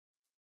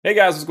Hey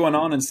guys, what's going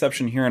on?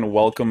 Inception here, and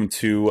welcome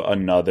to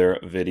another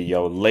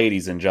video.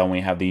 Ladies and gentlemen,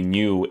 we have the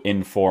new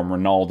inform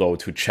Ronaldo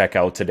to check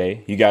out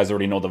today. You guys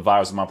already know the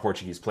vibes of my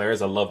Portuguese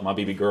players. I love my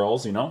baby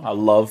girls, you know? I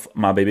love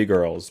my baby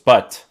girls.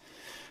 But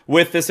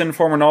with this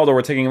inform Ronaldo,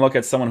 we're taking a look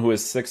at someone who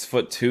is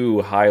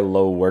 6'2",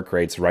 high-low work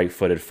rates,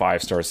 right-footed,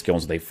 5-star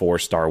skills with a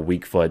 4-star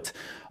weak foot,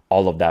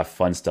 all of that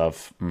fun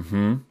stuff.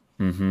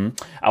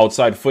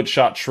 Outside foot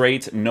shot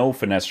trait, no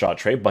finesse shot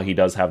trait, but he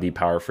does have the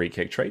power free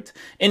kick trait.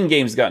 In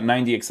games, got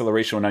 90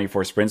 acceleration with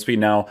 94 sprint speed.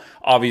 Now,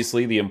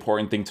 obviously, the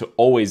important thing to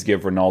always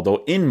give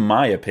Ronaldo, in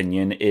my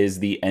opinion, is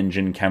the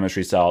engine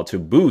chemistry style to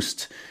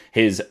boost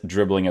his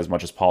dribbling as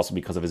much as possible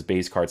because of his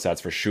base card stats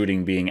for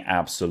shooting being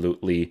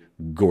absolutely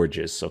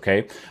gorgeous,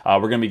 okay? We're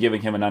going to be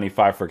giving him a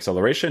 95 for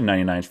acceleration,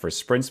 99 for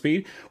sprint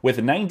speed,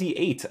 with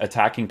 98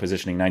 attacking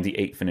positioning,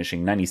 98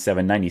 finishing,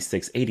 97,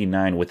 96,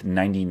 89 with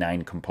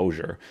 99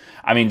 composure.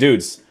 I mean,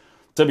 dudes,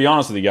 to be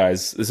honest with you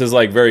guys, this is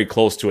like very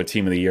close to a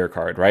Team of the Year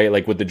card, right?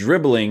 Like with the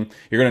dribbling,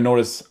 you're going to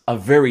notice a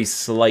very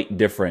slight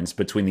difference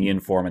between the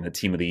inform and the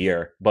Team of the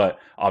Year. But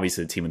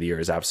obviously, the Team of the Year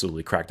is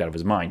absolutely cracked out of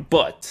his mind.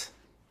 But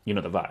you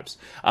know the vibes.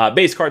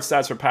 Base card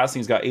stats for passing,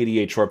 he's got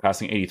 88 short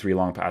passing, 83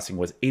 long passing,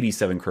 with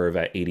 87 curve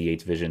at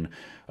 88 vision,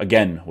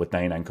 again with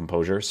 99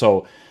 composure.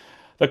 So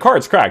the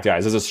card's cracked,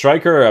 guys. As a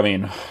striker, I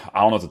mean,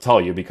 I don't know what to tell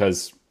you,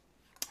 because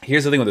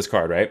here's the thing with this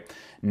card, right?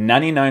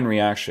 99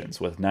 reactions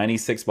with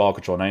 96 ball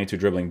control, 92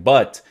 dribbling,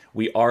 but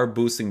we are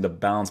boosting the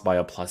balance by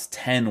a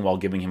 +10 while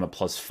giving him a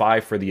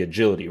 +5 for the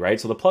agility, right?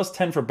 So the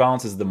 +10 for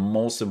balance is the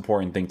most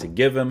important thing to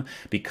give him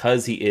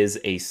because he is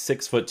a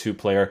 6'2"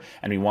 player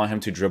and we want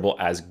him to dribble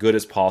as good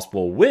as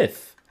possible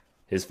with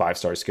his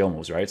 5-star skill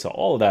moves, right? So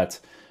all of that,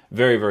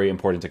 very, very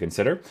important to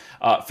consider.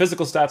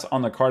 Physical stats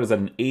on the card is at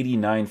an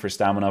 89 for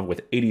stamina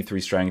with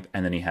 83 strength,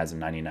 and then he has a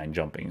 99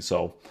 jumping.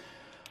 So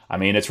I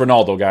mean, it's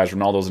Ronaldo, guys.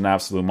 Ronaldo's an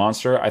absolute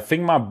monster. I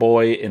think my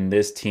boy in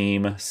this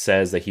team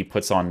says that he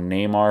puts on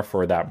Neymar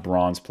for that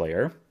bronze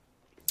player,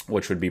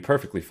 which would be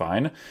perfectly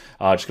fine.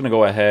 Just going to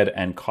go ahead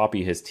and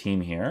copy his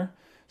team here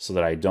so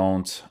that I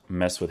don't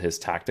mess with his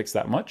tactics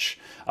that much.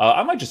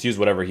 I might just use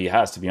whatever he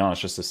has, to be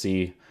honest, just to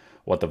see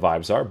what the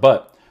vibes are.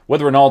 But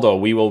with Ronaldo,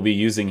 we will be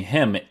using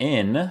him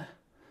in...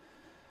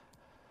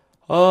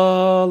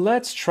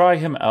 let's try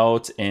him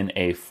out in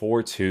a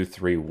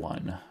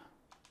 4-2-3-1.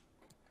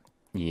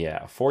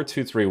 Yeah,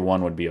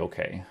 4-2-3-1 would be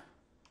okay.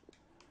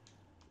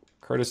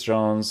 Curtis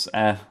Jones,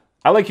 I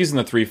like using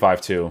the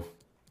 3-5-2.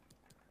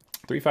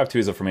 3-5-2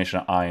 is a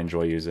formation I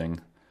enjoy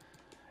using.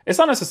 It's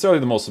not necessarily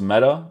the most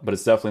meta, but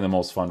it's definitely the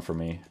most fun for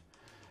me.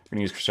 We're going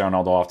to use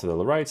Cristiano Ronaldo off to the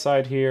right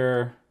side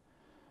here.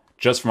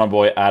 Just for my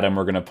boy Adam,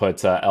 we're going to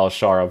put El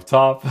Shar up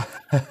top.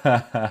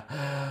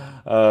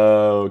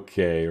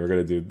 Okay, we're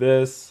going to do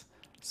this.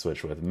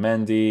 Switch with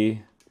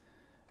Mendy.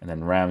 And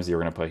then Ramsey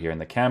we're going to put here in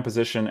the cam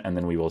position, and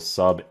then we will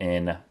sub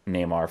in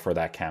Neymar for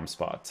that cam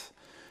spot.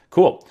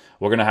 Cool.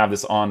 We're going to have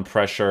this on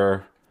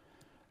pressure.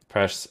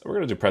 We're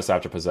going to do press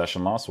after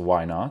possession loss.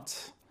 Why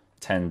not?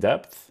 10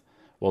 depth.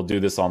 We'll do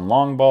this on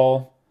long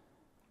ball.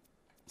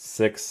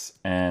 6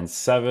 and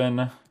 7.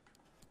 And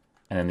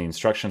then the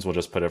instructions, we'll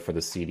just put it for the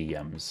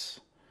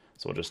CDMs.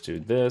 So we'll just do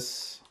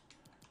this,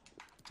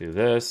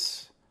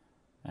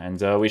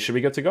 and we should be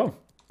good to go.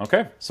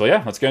 Okay, so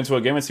yeah, let's get into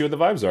a game and see what the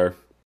vibes are.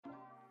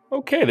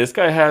 Okay, this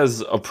guy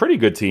has a pretty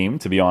good team,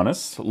 to be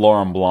honest.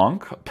 Laurent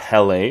Blanc,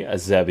 Pele,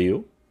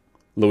 Eusebio,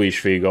 Luis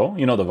Figo.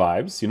 You know the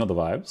vibes. You know the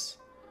vibes.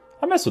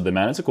 I mess with him,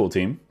 man. It's a cool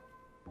team.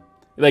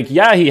 Like,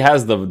 yeah, he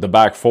has the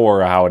back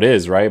four how it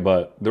is, right?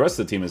 But the rest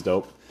of the team is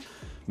dope.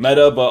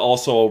 Meta, but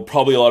also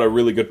probably a lot of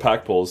really good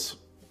pack pulls.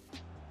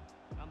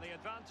 And the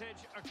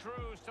advantage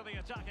accrues to the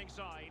attacking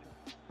side.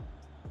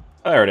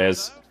 There it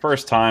is.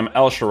 First time,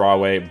 El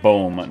Shaarawy.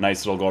 Boom.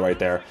 Nice little goal right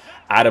there.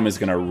 Adam is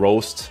going to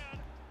roast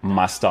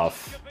my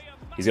stuff.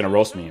 He's going to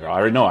roast me. I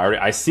already know.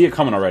 I see it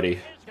coming already.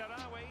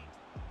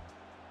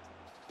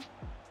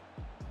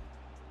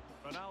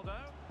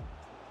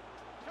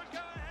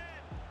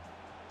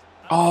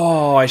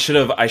 Oh, I should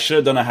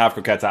have done a half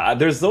croqueta.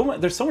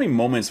 There's so many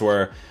moments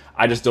where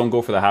I just don't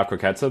go for the half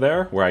croqueta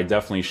there, where I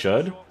definitely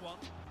should.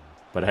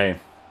 But hey.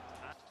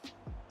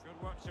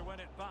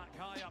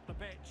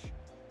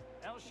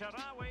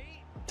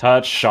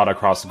 Touch, shot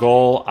across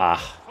goal.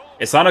 Ah,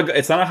 it's not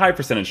a high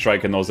percentage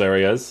strike in those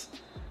areas.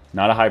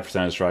 Not a high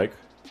percentage strike.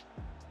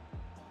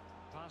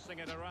 Passing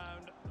it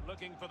around,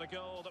 looking for the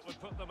goal that would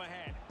put them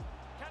ahead.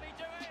 Can he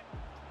do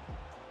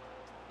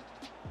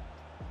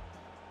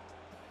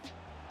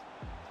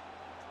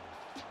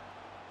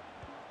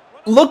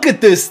it? Look at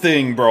this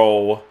thing,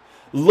 bro.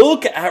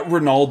 Look at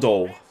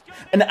Ronaldo.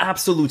 An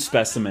absolute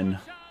specimen.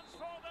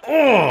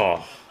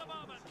 Oh.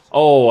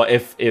 Oh,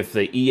 if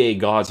the EA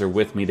gods are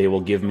with me, they will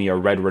give me a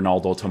red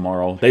Ronaldo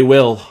tomorrow. They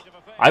will.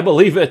 I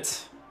believe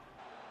it.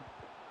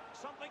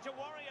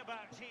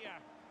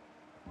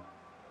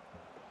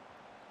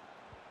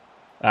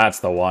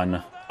 That's the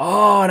one.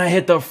 Oh, and I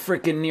hit the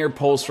freaking near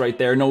post right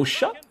there. No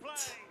shot.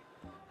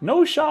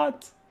 No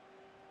shot.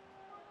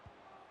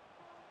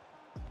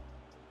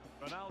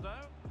 Ronaldo.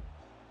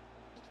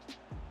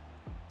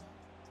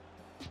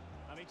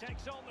 He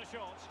takes on the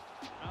shot.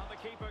 And the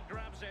keeper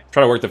grabs it.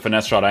 Try to work the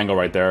finesse shot angle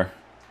right there.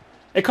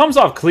 It comes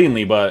off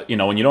cleanly, but, you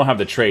know, when you don't have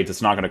the traits,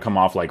 it's not going to come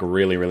off, like,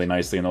 really, really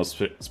nicely in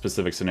those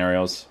specific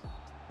scenarios.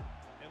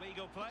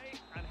 Illegal play,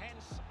 and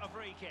hence a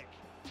free kick.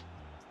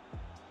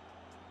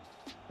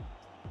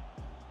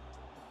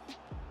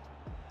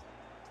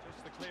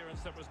 Just the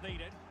clearance that was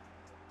needed.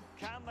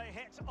 Can they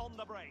hit on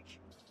the break?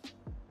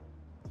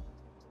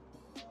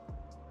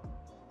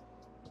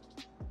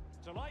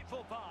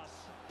 Delightful pass.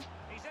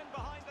 He's in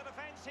behind the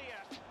defence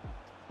here.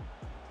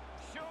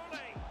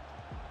 Surely.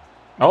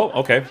 Oh,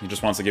 okay. He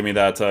just wants to give me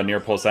that near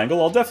post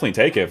angle. I'll definitely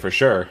take it, for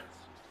sure.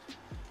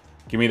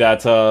 Give me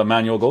that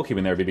manual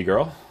goalkeeping there, baby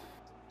girl.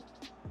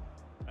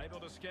 Able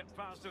to skip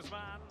past his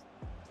man.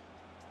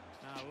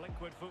 Now,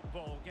 liquid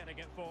football, getting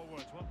it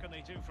forward. What can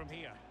they do from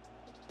here?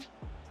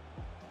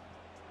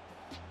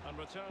 And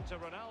return to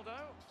Ronaldo.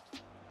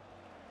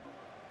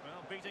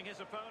 Well, beating his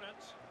opponent.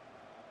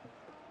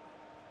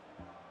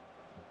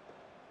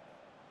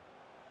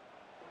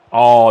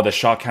 Oh, the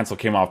shot cancel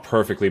came off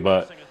perfectly,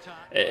 but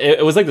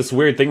it was like this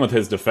weird thing with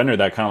his defender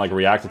that kind of like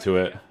reacted to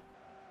it.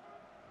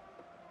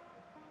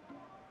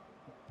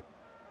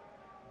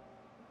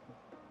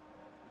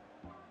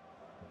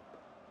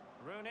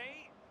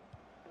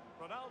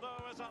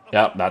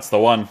 Yep, that's the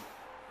one.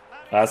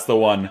 That's the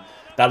one.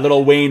 That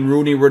little Wayne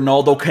Rooney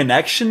Ronaldo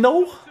connection,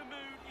 though.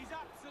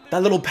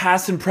 That little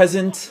past and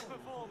present,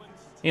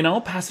 you know,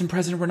 past and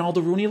present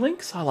Ronaldo Rooney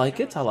links. I like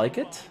it. I like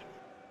it.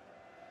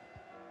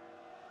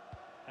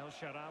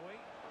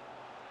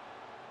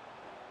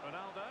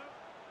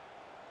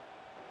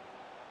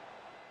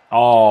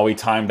 Oh, we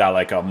timed that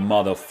like a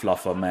mother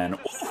fluffer, man.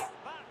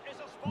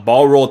 Ooh.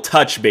 Ball roll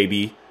touch,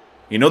 baby.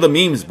 You know the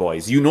memes,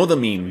 boys. You know the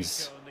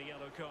memes.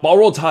 Ball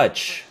roll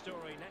touch.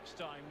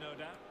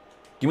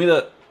 Give me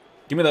the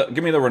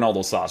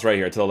Ronaldo sauce right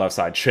here to the left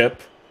side.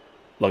 Chip.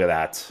 Look at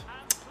that.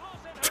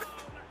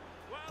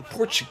 The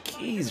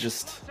Portuguese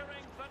just,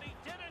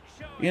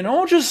 you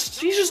know, he's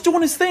just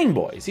doing his thing,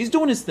 boys. He's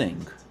doing his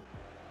thing.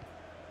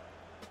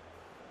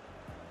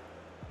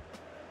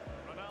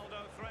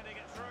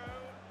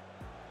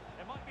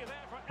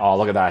 Oh,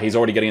 look at that. He's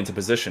already getting into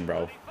position,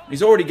 bro.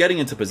 He's already getting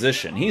into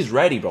position. He's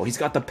ready, bro. He's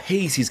got the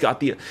pace. He's got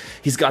the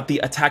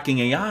attacking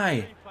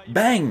AI.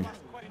 Bang.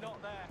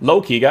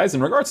 Low-key, guys,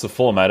 in regards to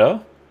full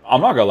meta,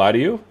 I'm not gonna lie to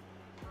you.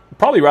 I'd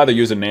probably rather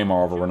use a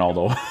Neymar over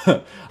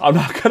Ronaldo. I'm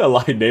not gonna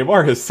lie.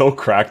 Neymar is so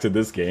cracked in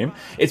this game.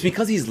 It's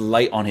because he's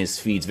light on his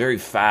feet. He's very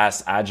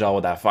fast, agile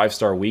with that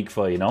 5-star weak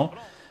foot, you know?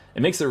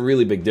 It makes a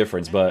really big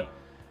difference, but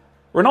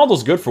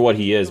Ronaldo's good for what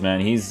he is,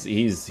 man.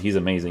 He's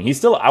amazing. He's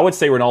still, I would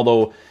say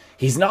Ronaldo,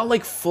 he's not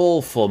like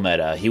full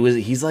meta.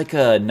 He's like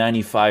a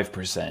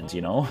 95%,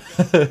 you know?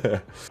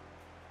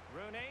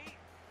 Rooney.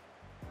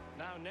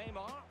 Now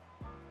Neymar.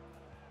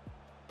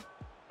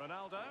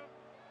 Ronaldo.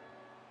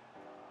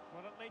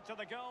 Will it lead to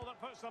the goal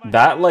that puts them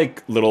That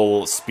like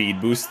little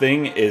speed boost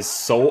thing is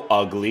so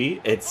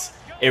ugly. It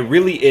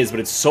really is, but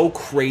it's so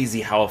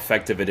crazy how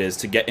effective it is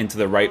to get into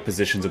the right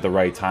positions at the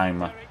right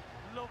time.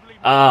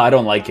 I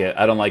don't like it.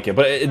 I don't like it.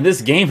 But in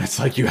this game, it's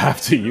like you have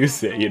to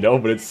use it, you know?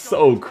 But it's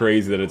so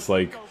crazy that it's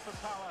like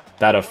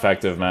that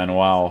effective, man.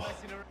 Wow.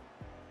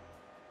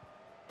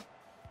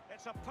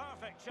 It's a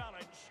perfect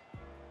challenge.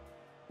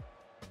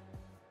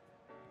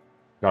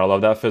 Gotta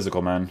love that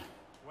physical, man.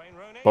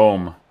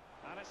 Boom.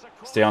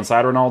 Stay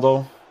onside,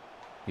 Ronaldo.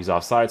 He's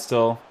offside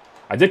still.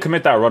 I did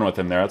commit that run with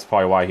him there. That's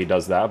probably why he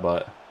does that,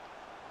 but a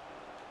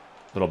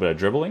little bit of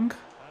dribbling.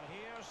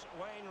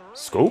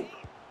 Scoop.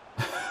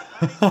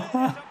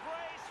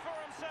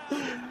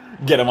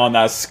 Get him on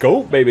that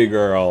scope, baby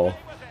girl.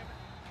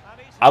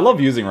 I love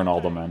using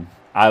Ronaldo, man.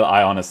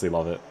 I honestly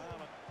love it.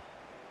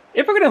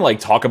 If we're gonna like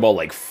talk about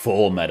like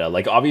full meta,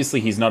 like obviously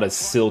he's not as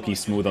silky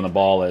smooth on the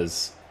ball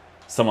as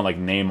someone like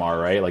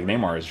Neymar, right? Like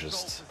Neymar is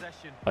just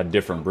a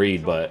different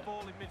breed, but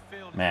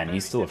man,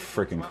 he's still a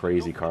freaking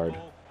crazy card.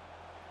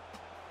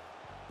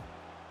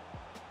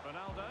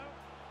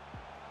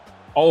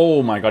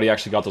 Oh my god, he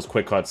actually got those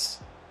quick cuts.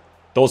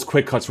 Those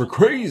quick cuts were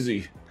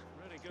crazy.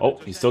 Oh,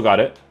 he still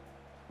got it.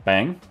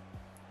 Bang.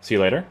 See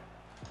you later.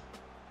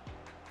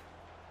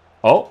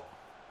 Oh.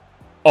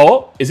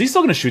 Oh, is he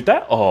still going to shoot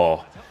that?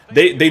 Oh.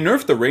 They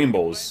nerfed the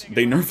rainbows.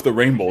 They nerfed the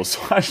rainbows.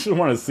 So I just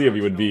want to see if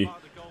he would be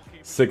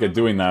sick of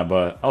doing that,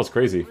 but that was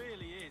crazy.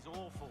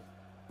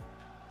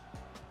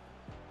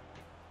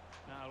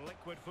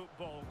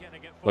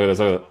 Look at this.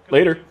 Look at it.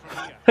 Later.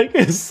 Like,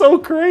 it's so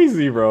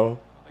crazy, bro.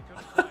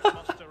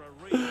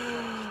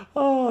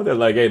 Oh, they're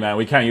like, hey, man,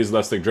 we can't use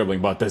left stick dribbling,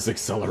 but this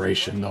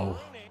acceleration, though.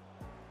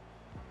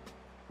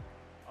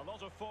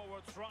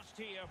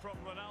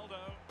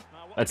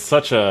 That's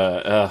such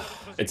a...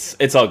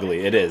 it's ugly.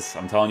 It is.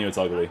 I'm telling you, it's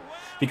ugly.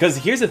 Because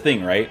here's the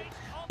thing, right?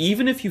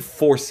 Even if you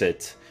force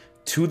it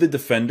to the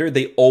defender,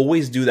 they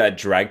always do that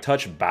drag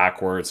touch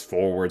backwards,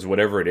 forwards,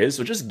 whatever it is.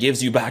 So it just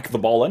gives you back the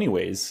ball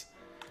anyways.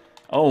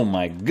 Oh,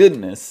 my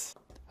goodness.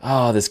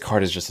 Oh, this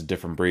card is just a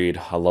different breed.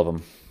 I love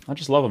him. I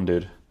just love him,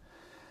 dude.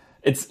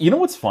 It's, you know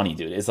what's funny,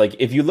 dude? It's like,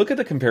 if you look at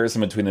the comparison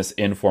between this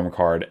inform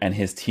card and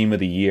his team of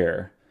the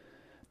year,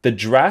 The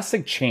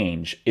drastic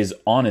change is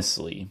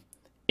honestly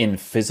in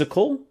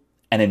physical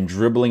and in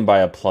dribbling by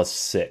a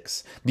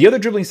 +6. The other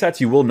dribbling stats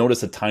you will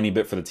notice a tiny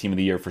bit for the team of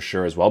the year for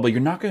sure as well, but you're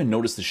not going to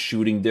notice the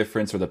shooting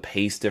difference or the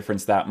pace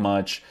difference that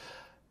much.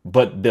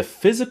 But the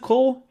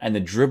physical and the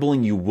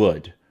dribbling you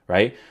would,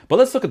 right? But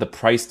let's look at the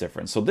price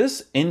difference. So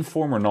this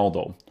Inform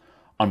Ronaldo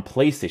on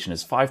PlayStation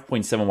is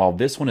 5.7, while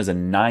this one is a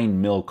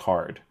 9 mil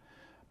card.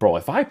 Bro,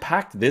 if I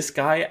packed this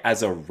guy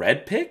as a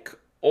red pick,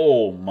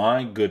 oh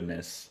my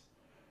goodness.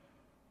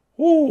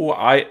 Ooh,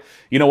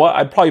 you know what?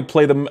 I'd probably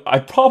play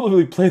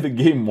the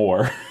game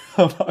more.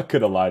 I'm not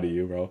gonna lie to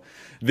you, bro.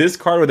 This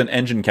card with an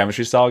engine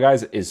chemistry style,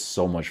 guys, is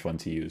so much fun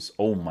to use.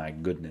 Oh my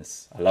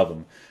goodness. I love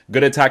him.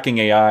 Good attacking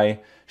AI.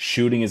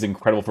 Shooting is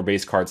incredible for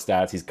base card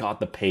stats. He's got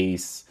the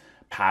pace.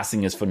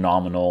 Passing is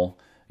phenomenal.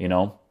 You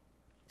know,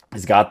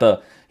 he's got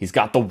the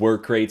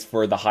work rates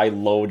for the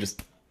high-low,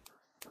 just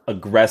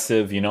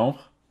aggressive. You know,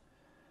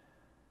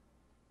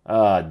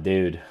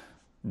 dude,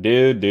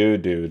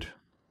 dude.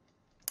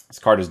 This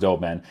card is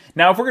dope, man.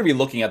 Now, if we're going to be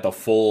looking at the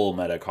full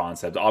meta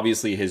concept,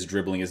 obviously his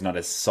dribbling is not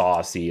as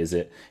saucy as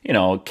it,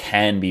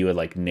 can be with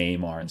like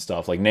Neymar and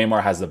stuff. Like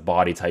Neymar has the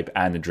body type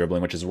and the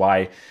dribbling, which is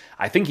why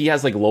I think he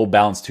has like low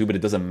balance too, but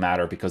it doesn't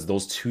matter because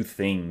those two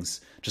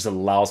things just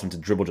allows him to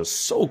dribble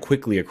just so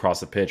quickly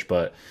across the pitch.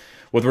 But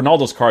with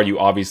Ronaldo's card, you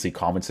obviously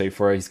compensate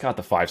for it. He's got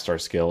the 5-star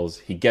skills.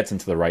 He gets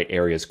into the right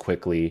areas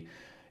quickly.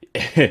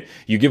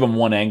 You give him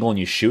one angle and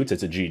you shoot,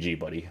 it's a GG,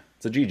 buddy.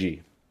 It's a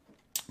GG.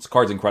 This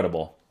card's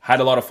incredible. Had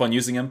a lot of fun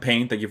using him.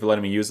 Payne, thank you for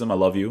letting me use them. I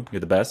love you.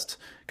 You're the best.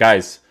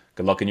 Guys,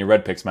 good luck in your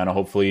red picks, man.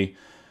 Hopefully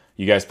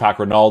you guys pack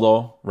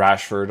Ronaldo,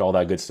 Rashford, all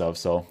that good stuff.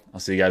 So I'll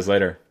see you guys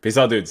later. Peace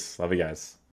out, dudes. Love you guys.